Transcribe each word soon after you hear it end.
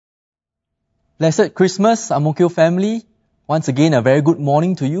Blessed Christmas, Amokyo family. Once again, a very good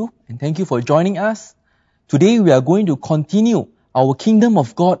morning to you, and thank you for joining us. Today, we are going to continue our Kingdom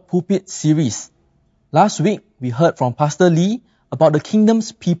of God pulpit series. Last week, we heard from Pastor Lee about the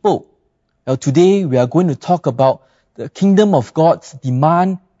kingdom's people. Now, today, we are going to talk about the Kingdom of God's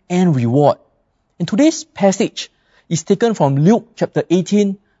demand and reward. And today's passage is taken from Luke chapter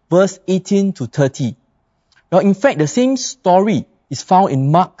 18, verse 18 to 30. Now, in fact, the same story is found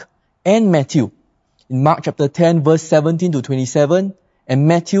in Mark and Matthew. In Mark chapter 10, verse 17 to 27, and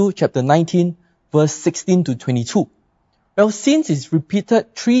Matthew chapter 19, verse 16 to 22. Well, since it's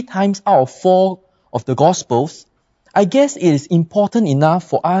repeated 3 times out of 4 of the Gospels, I guess it is important enough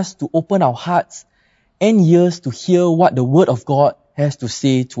for us to open our hearts and ears to hear what the Word of God has to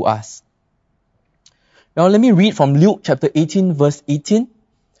say to us. Now, let me read from Luke chapter 18, verse 18.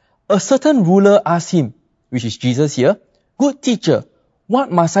 A certain ruler asked him, which is Jesus here, "Good teacher,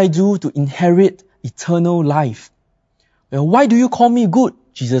 what must I do to inherit eternal life?" "Well, why do you call me good?"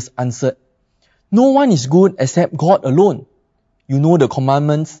 Jesus answered. "No one is good except God alone. You know the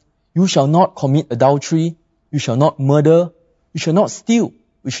commandments. You shall not commit adultery. You shall not murder. You shall not steal.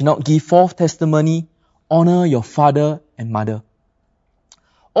 You shall not give false testimony. Honor your father and mother."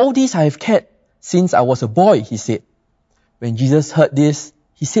 "All these I have kept since I was a boy," he said. When Jesus heard this,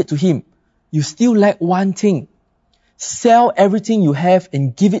 he said to him, "You still lack one thing. Sell everything you have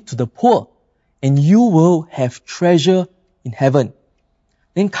and give it to the poor, and you will have treasure in heaven.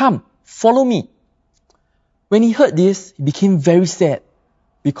 Then come, follow me." When he heard this, he became very sad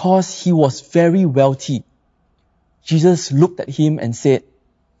because he was very wealthy. Jesus looked at him and said,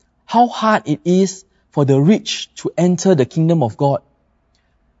 "How hard it is for the rich to enter the kingdom of God.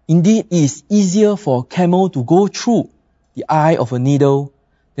 Indeed, it is easier for a camel to go through the eye of a needle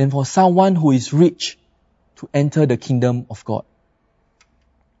than for someone who is rich to enter the kingdom of God."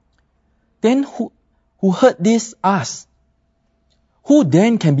 Then who heard this asked, "Who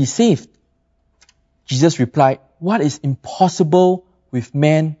then can be saved?" Jesus replied, "What is impossible with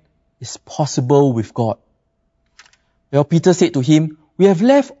man is possible with God." Well, Peter said to him, "We have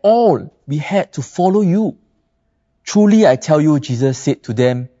left all we had to follow you." "Truly I tell you," Jesus said to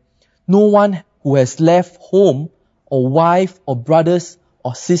them, "no one who has left home or wife or brothers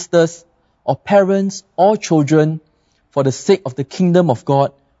or sisters or parents or children for the sake of the kingdom of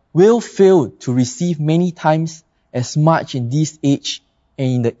God will fail to receive many times as much in this age and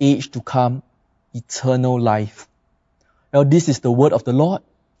in the age to come, eternal life." Well, this is the word of the Lord.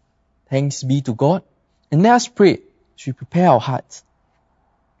 Thanks be to God. And let us pray as we prepare our hearts.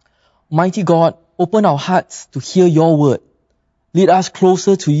 Mighty God, open our hearts to hear your word. Lead us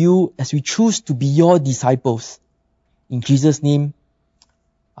closer to you as we choose to be your disciples. In Jesus' name,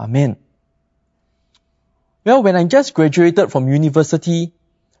 Amen. Well, when I just graduated from university,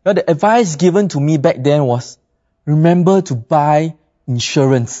 the advice given to me back then was, remember to buy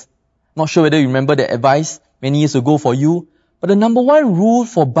insurance. Not sure whether you remember that advice many years ago for you, but the number one rule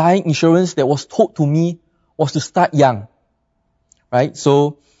for buying insurance that was told to me was to start young. Right?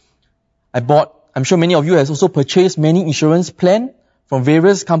 So, I'm sure many of you have also purchased many insurance plans from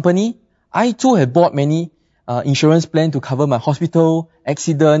various companies. I too have bought many insurance plans to cover my hospital,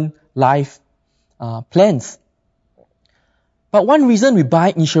 accident, life plans. But one reason we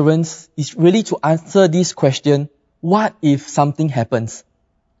buy insurance is really to answer this question, what if something happens?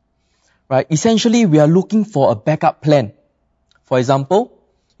 Right? Essentially, we are looking for a backup plan. For example,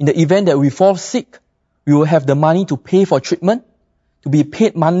 in the event that we fall sick, we will have the money to pay for treatment, to be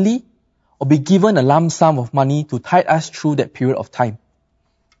paid monthly, or be given a lump sum of money to tide us through that period of time.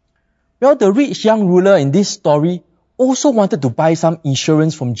 Well, the rich young ruler in this story also wanted to buy some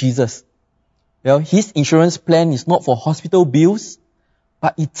insurance from Jesus. Well, his insurance plan is not for hospital bills,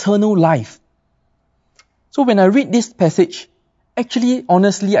 but eternal life. So when I read this passage, actually,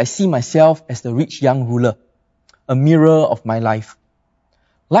 honestly, I see myself as the rich young ruler, a mirror of my life.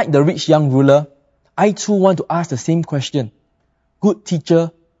 Like the rich young ruler, I too want to ask the same question. Good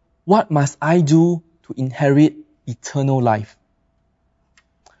teacher, what must I do to inherit eternal life?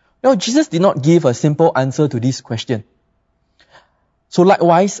 Well, Jesus did not give a simple answer to this question. So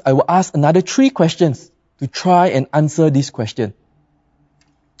likewise, I will ask another 3 questions to try and answer this question.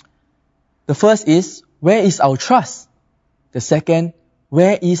 The first is, where is our trust? The second,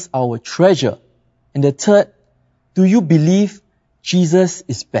 where is our treasure? And the third, do you believe Jesus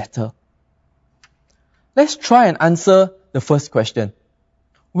is better? Let's try and answer the first question.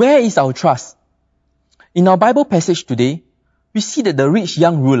 Where is our trust? In our Bible passage today, we see that the rich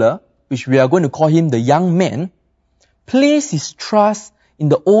young ruler, which we are going to call him the young man, placed his trust in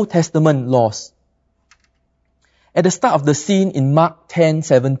the Old Testament laws. At the start of the scene in Mark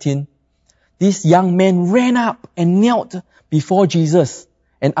 10:17, this young man ran up and knelt before Jesus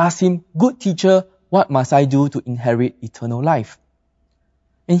and asked him, "Good teacher, what must I do to inherit eternal life?"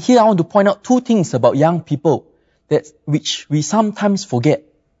 And here I want to point out two things about young people which we sometimes forget.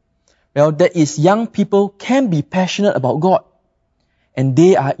 Well, that is, young people can be passionate about God, and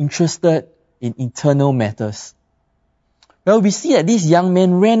they are interested in eternal matters. Well, we see that this young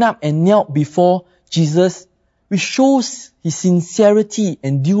man ran up and knelt before Jesus, which shows his sincerity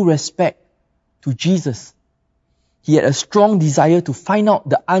and due respect to Jesus. He had a strong desire to find out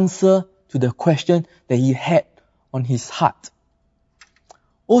the answer to the question that he had on his heart.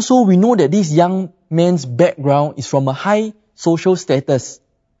 Also, we know that this young man's background is from a high social status,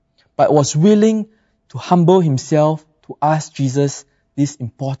 but was willing to humble himself to ask Jesus this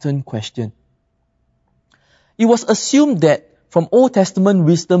important question. It was assumed that from Old Testament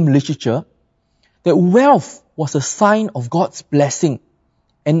wisdom literature, that wealth was a sign of God's blessing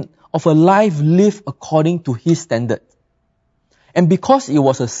and of a life lived according to His standard. And because it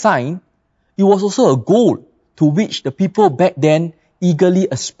was a sign, it was also a goal to which the people back then eagerly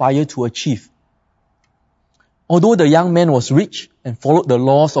aspired to achieve. Although the young man was rich and followed the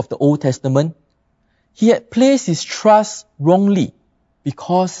laws of the Old Testament, he had placed his trust wrongly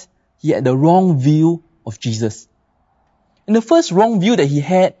because he had the wrong view of Jesus. And the first wrong view that he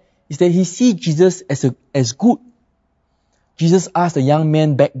had is that he sees Jesus as good. Jesus asked the young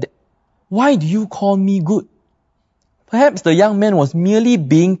man back then, "Why do you call me good?" Perhaps the young man was merely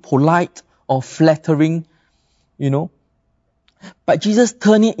being polite or flattering, But Jesus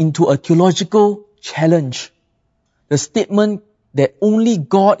turned it into a theological challenge. The statement that only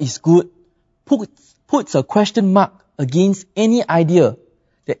God is good puts a question mark against any idea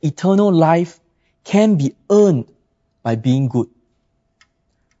that eternal life can be earned by being good.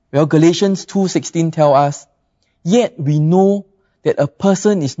 Well, Galatians 2:16 tells us, "Yet we know that a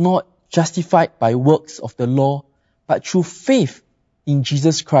person is not justified by works of the law, but through faith in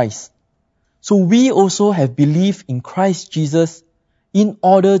Jesus Christ. So we also have believed in Christ Jesus in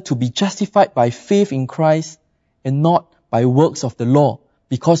order to be justified by faith in Christ and not by works of the law,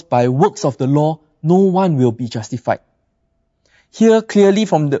 because by works of the law no one will be justified." Here clearly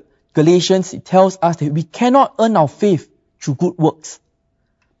from the Galatians, it tells us that we cannot earn our faith through good works,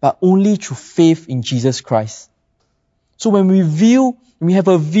 but only through faith in Jesus Christ. So when we have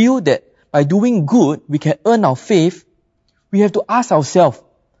a view that by doing good we can earn our faith, we have to ask ourselves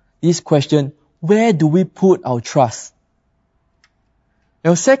this question: where do we put our trust?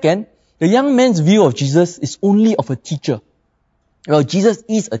 Now second, the young man's view of Jesus is only of a teacher. Well, Jesus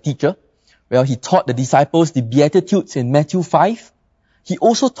is a teacher. Well, he taught the disciples the Beatitudes in Matthew 5. He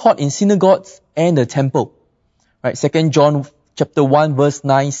also taught in synagogues and the temple. Right? 2 John chapter 1 verse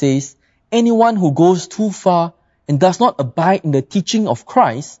 9 says, "Anyone who goes too far and does not abide in the teaching of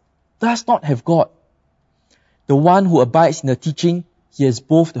Christ does not have God. The one who abides in the teaching, he has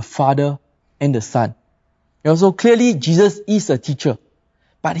both the Father and the Son." So clearly Jesus is a teacher,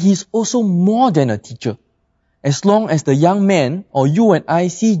 but he is also more than a teacher. As long as the young man or you and I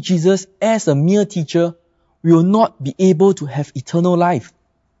see Jesus as a mere teacher, we will not be able to have eternal life.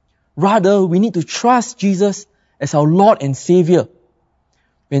 Rather, we need to trust Jesus as our Lord and Savior.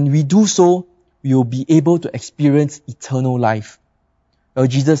 When we do so, we will be able to experience eternal life. Well,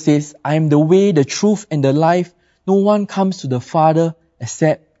 Jesus says, "I am the way, the truth, and the life. No one comes to the Father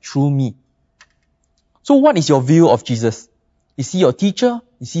except through me." So what is your view of Jesus? Is he your teacher?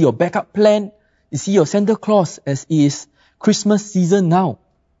 Is he your backup plan? Is he your Santa Claus as it is Christmas season now?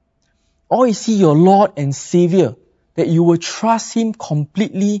 Or is he your Lord and Savior, that you will trust him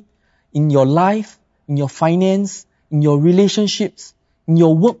completely in your life, in your finance, in your relationships, in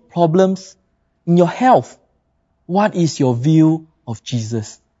your work problems, in your health? What is your view of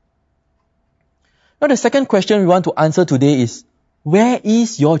Jesus? Now the second question we want to answer today is, where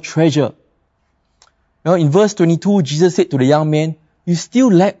is your treasure? Now in verse 22, Jesus said to the young man, "You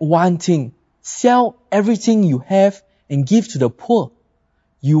still lack one thing. Sell everything you have and give to the poor.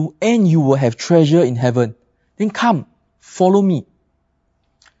 You will have treasure in heaven. Then come, follow me."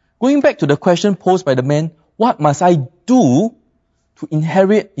 Going back to the question posed by the man, what must I do to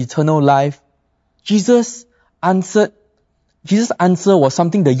inherit eternal life? Jesus' answer was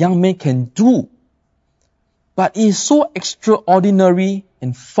something the young man can do. But it is so extraordinary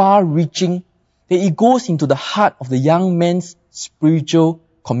and far-reaching that it goes into the heart of the young man's spiritual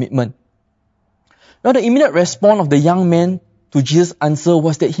commitment. Now the immediate response of the young man to Jesus' answer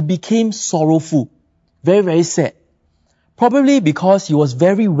was that he became sorrowful, very, very sad. Probably because he was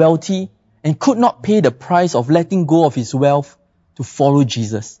very wealthy and could not pay the price of letting go of his wealth to follow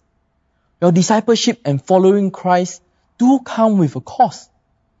Jesus. Well, discipleship and following Christ do come with a cost.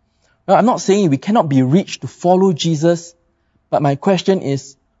 Now, I'm not saying we cannot be rich to follow Jesus, but my question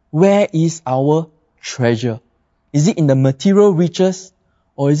is, where is our treasure? Is it in the material riches,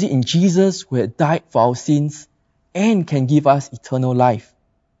 or is it in Jesus who had died for our sins and can give us eternal life?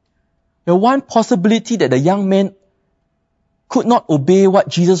 The one possibility that the young man could not obey what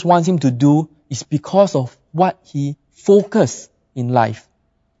Jesus wants him to do is because of what he focused in life.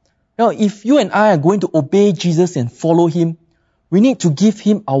 Now, if you and I are going to obey Jesus and follow him, we need to give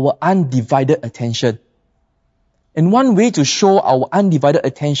him our undivided attention. And one way to show our undivided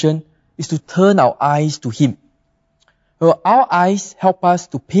attention is to turn our eyes to him. Well, our eyes help us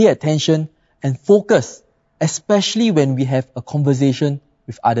to pay attention and focus, especially when we have a conversation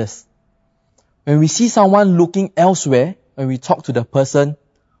with others. When we see someone looking elsewhere, when we talk to the person,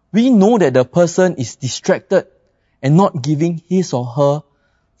 we know that the person is distracted and not giving his or her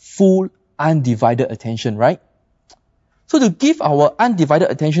full undivided attention, right? So to give our undivided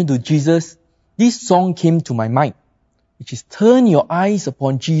attention to Jesus, this song came to my mind, which is turn your eyes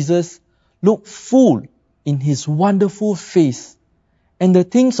upon Jesus, look full in his wonderful face, and the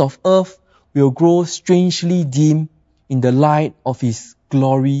things of earth will grow strangely dim in the light of his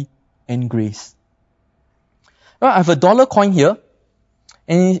glory and grace. Well, I have a dollar coin here,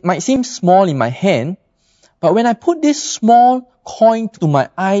 and it might seem small in my hand, but when I put this small coin to my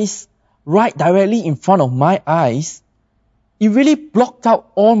eyes, right directly in front of my eyes, it really blocked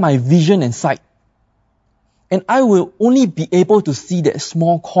out all my vision and sight. And I will only be able to see that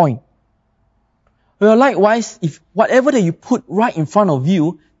small coin. Well, likewise, if whatever that you put right in front of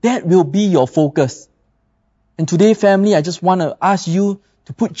you, that will be your focus. And today, family, I just want to ask you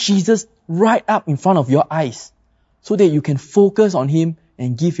to put Jesus right up in front of your eyes so that you can focus on him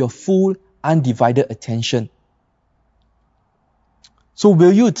and give your full, undivided attention. So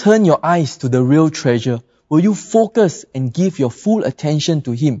will you turn your eyes to the real treasure? Will you focus and give your full attention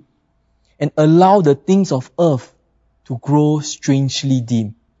to him and allow the things of earth to grow strangely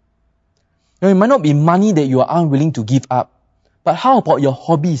dim? Now, it might not be money that you are unwilling to give up, but how about your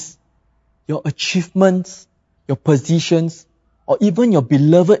hobbies, your achievements, your positions, or even your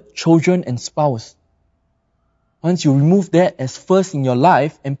beloved children and spouse? Once you remove that as first in your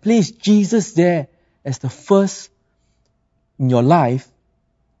life and place Jesus there as the first in your life,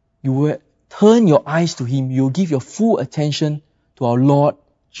 you will turn your eyes to him. You will give your full attention to our Lord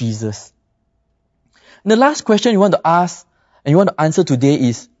Jesus. And the last question you want to ask and you want to answer today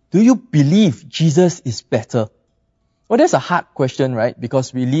is, do you believe Jesus is better? Well, that's a hard question, right?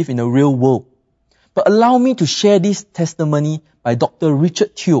 Because we live in a real world. But allow me to share this testimony by Dr.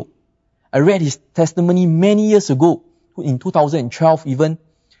 Richard Teo. I read his testimony many years ago, in 2012 even,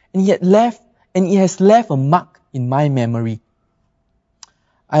 and it has left a mark in my memory.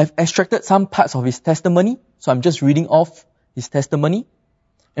 I have extracted some parts of his testimony, so I'm just reading off his testimony.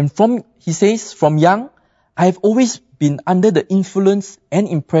 And he says, from young, I have always been under the influence and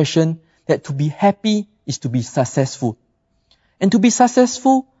impression that to be happy is to be successful. And to be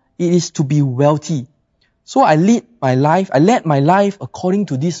successful, it is to be wealthy. So I led my life according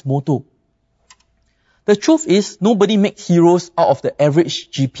to this motto. The truth is, nobody makes heroes out of the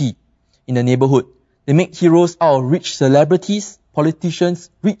average GP in the neighborhood. They make heroes out of rich celebrities,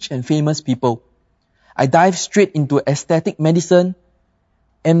 politicians, rich and famous people. I dived straight into aesthetic medicine,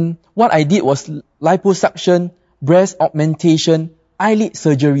 and what I did was liposuction, breast augmentation, eyelid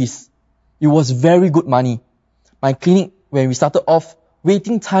surgeries. It was very good money. My clinic, when we started off,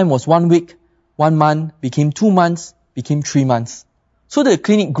 waiting time was 1 week, 1 month, became 2 months, became 3 months. So the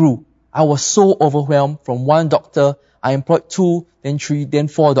clinic grew. I was so overwhelmed. From 1 doctor, I employed 2, then 3, then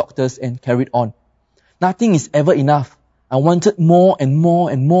 4 doctors and carried on. Nothing is ever enough. I wanted more and more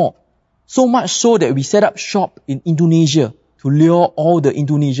and more. So much so that we set up shop in Indonesia to lure all the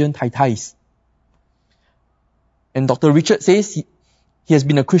Indonesian tai-tais. And Dr. Richard says he has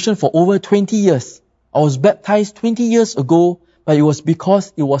been a Christian for over 20 years. I was baptized 20 years ago, but it was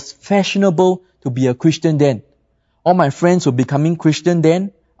because it was fashionable to be a Christian then. All my friends were becoming Christian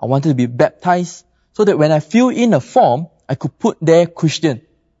then. I wanted to be baptized so that when I fill in a form, I could put there Christian.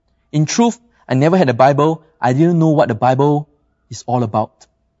 In truth, I never had a Bible. I didn't know what the Bible is all about.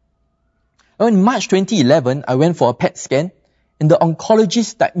 In March 2011, I went for a PET scan, and the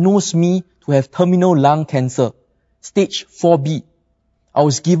oncologist diagnosed me to have terminal lung cancer, stage 4B. I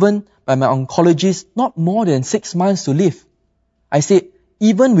was given by my oncologist not more than 6 months to live. I said,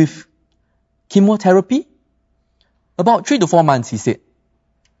 even with chemotherapy? About 3 to 4 months, he said.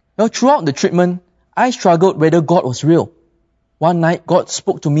 Well, throughout the treatment, I struggled whether God was real. One night, God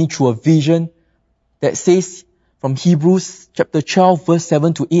spoke to me through a vision that says, from Hebrews chapter 12, verse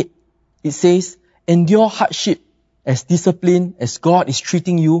 7 to 8, it says, endure hardship as discipline as God is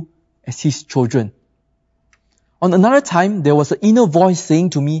treating you as His children. On another time, there was an inner voice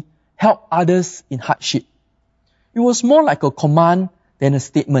saying to me, help others in hardship. It was more like a command than a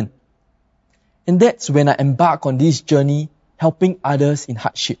statement. And that's when I embarked on this journey, helping others in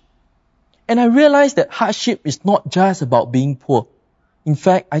hardship. And I realized that hardship is not just about being poor. In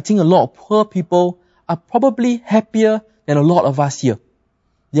fact, I think a lot of poor people are probably happier than a lot of us here.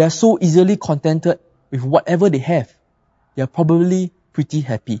 They are so easily contented with whatever they have. They are probably pretty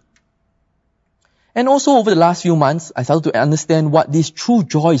happy. And also over the last few months, I started to understand what this true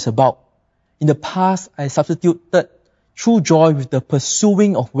joy is about. In the past, I substituted true joy with the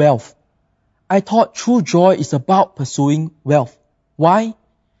pursuing of wealth. I thought true joy is about pursuing wealth. Why?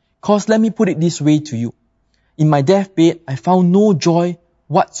 Because let me put it this way to you. In my deathbed, I found no joy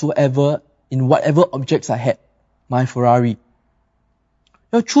whatsoever in whatever objects I had. My Ferrari.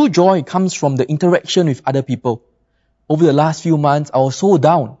 Your true joy comes from the interaction with other people. Over the last few months, I was so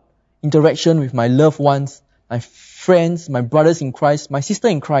down. Interaction with my loved ones, my friends, my brothers in Christ, my sister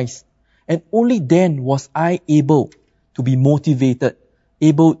in Christ. And only then was I able to be motivated,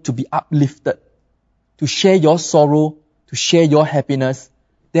 able to be uplifted, to share your sorrow, to share your happiness.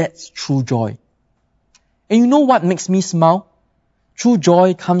 That's true joy. And you know what makes me smile? True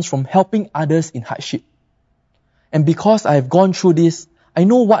joy comes from helping others in hardship. And because I have gone through this, I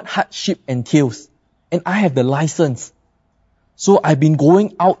know what hardship entails. And I have the license. So I've been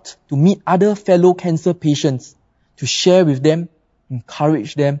going out to meet other fellow cancer patients, to share with them,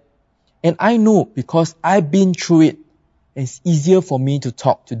 encourage them. And I know because I've been through it, it's easier for me to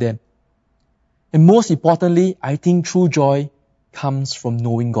talk to them. And most importantly, I think true joy comes from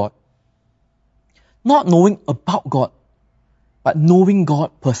knowing God. Not knowing about God, but knowing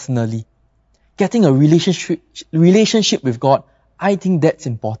God personally. Getting a relationship with God, I think that's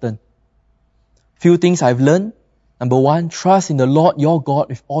important. Few things I've learned. Number one, trust in the Lord your God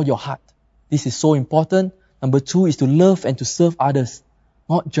with all your heart. This is so important. Number two is to love and to serve others,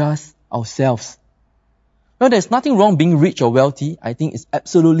 not just ourselves. Well, there's nothing wrong being rich or wealthy. I think it's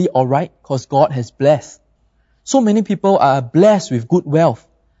absolutely alright because God has blessed. So many people are blessed with good wealth.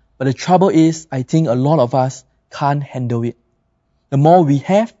 But the trouble is, I think a lot of us can't handle it. The more we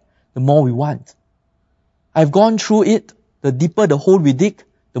have, the more we want. I've gone through it. The deeper the hole we dig,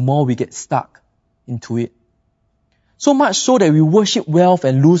 the more we get stuck into it. So much so that we worship wealth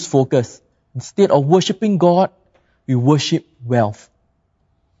and lose focus. Instead of worshiping God, we worship wealth.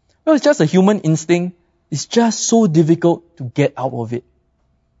 Well, it's just a human instinct. It's just so difficult to get out of it.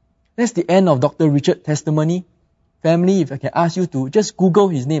 That's the end of Dr. Richard's testimony. Family, if I can ask you to just Google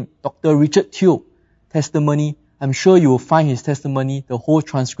his name, Dr. Richard Teo testimony. I'm sure you will find his testimony, the whole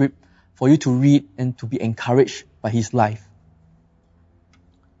transcript, for you to read and to be encouraged by his life.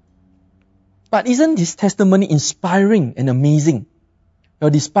 But isn't his testimony inspiring and amazing? Well,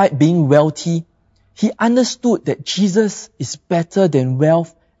 despite being wealthy, he understood that Jesus is better than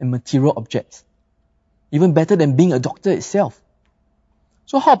wealth and material objects. Even better than being a doctor itself.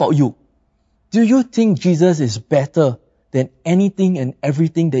 So how about you? Do you think Jesus is better than anything and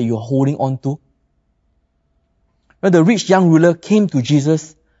everything that you're holding on to? Well, the rich young ruler came to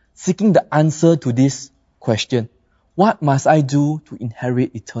Jesus seeking the answer to this question. What must I do to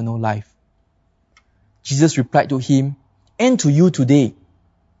inherit eternal life? Jesus replied to him, and to you today.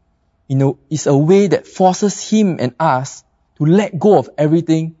 It's a way that forces him and us to let go of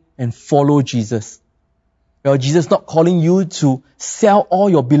everything and follow Jesus. Well, Jesus is not calling you to sell all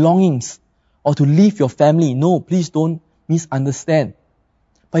your belongings or to leave your family. No, please don't misunderstand.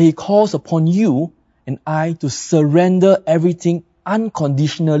 But he calls upon you and I to surrender everything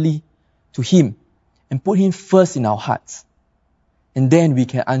unconditionally to him and put him first in our hearts. And then we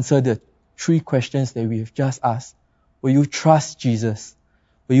can answer the 3 questions that we have just asked. Will you trust Jesus?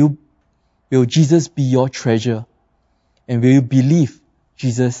 Will Jesus be your treasure? And will you believe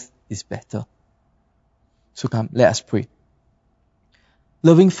Jesus is better? So come, let us pray.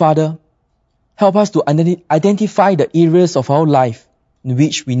 Loving Father, help us to identify the areas of our life in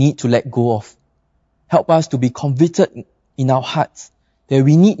which we need to let go of. Help us to be convicted in our hearts that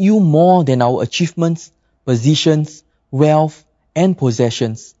we need you more than our achievements, positions, wealth, and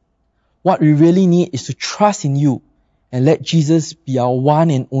possessions. What we really need is to trust in you and let Jesus be our one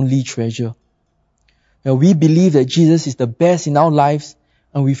and only treasure. Well, we believe that Jesus is the best in our lives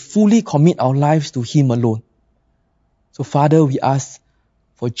and we fully commit our lives to him alone. So Father, we ask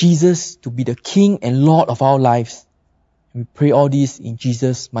for Jesus to be the King and Lord of our lives. And we pray all this in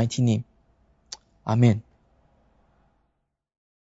Jesus' mighty name. Amen.